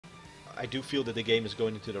I do feel that the game is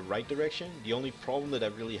going into the right direction. The only problem that I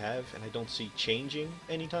really have, and I don't see changing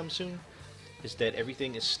anytime soon, is that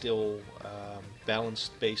everything is still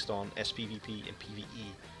balanced based on SPVP and PvE,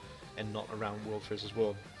 and not around world versus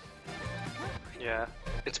world. Yeah,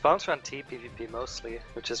 it's bounced around TPVP mostly,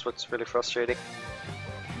 which is what's really frustrating.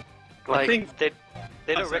 Like, they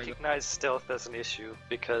don't recognize stealth as an issue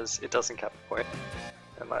because it doesn't cap a point.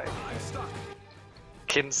 And like,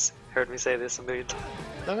 Kin's heard me say this a million times.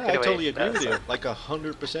 No, Anyway, I totally agree with you, like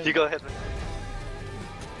 100%. You go ahead.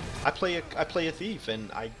 I play a thief,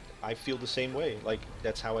 and I feel the same way. Like,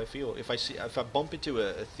 that's how I feel. If I bump into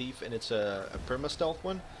a thief and it's a perma stealth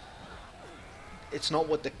one, it's not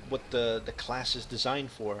what the class is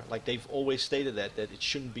designed for. Like, they've always stated that it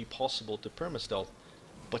shouldn't be possible to perma stealth.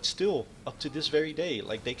 But still, up to this very day,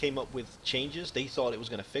 like, they came up with changes. They thought it was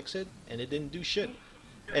gonna fix it, and it didn't do shit.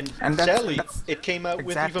 And sadly, it came out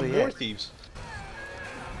exactly with even more thieves.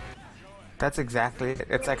 That's exactly it.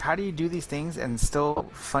 It's like, how do you do these things and still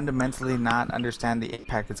fundamentally not understand the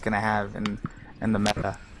impact it's gonna have in the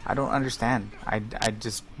meta? I don't understand. I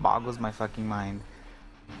just boggles my fucking mind.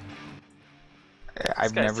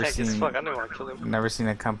 I've never seen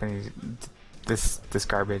a company this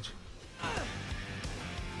garbage.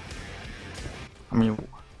 I mean,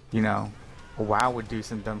 you know, WoW would do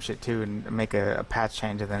some dumb shit too and make a patch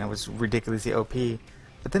change, and then it was ridiculously OP,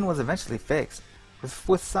 but then was eventually fixed,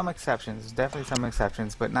 with some exceptions, definitely some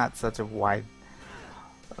exceptions, but not such a wide,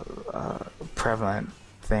 prevalent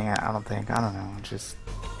thing. I don't know. Just,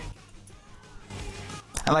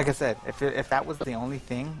 and like I said, if that was the only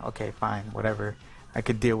thing, okay, fine, whatever. I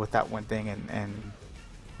could deal with that one thing and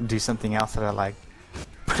do something else that I like,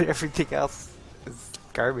 but everything else is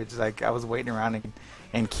garbage. Like, I was waiting around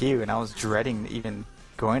in queue, and I was dreading even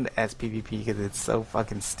going to SPVP because it's so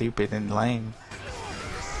fucking stupid and lame.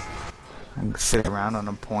 And sit around on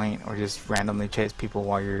a point or just randomly chase people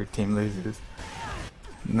while your team loses.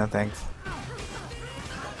 No thanks.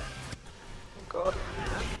 God,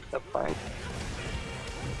 that's fine.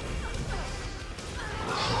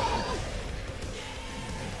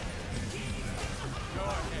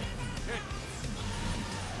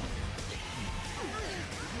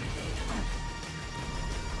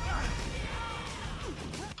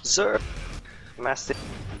 Sir, massive.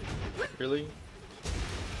 Really?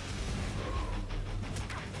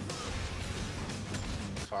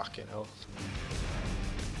 Fucking hell.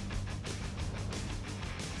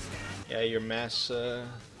 Yeah, your mass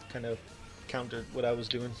kind of countered what I was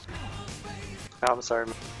doing. I'm sorry.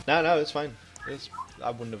 No, it's fine.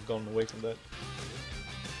 I wouldn't have gone away from that.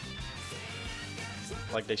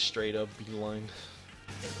 Like, they straight up beelined.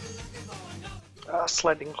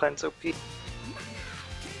 Sliding cleanse OP.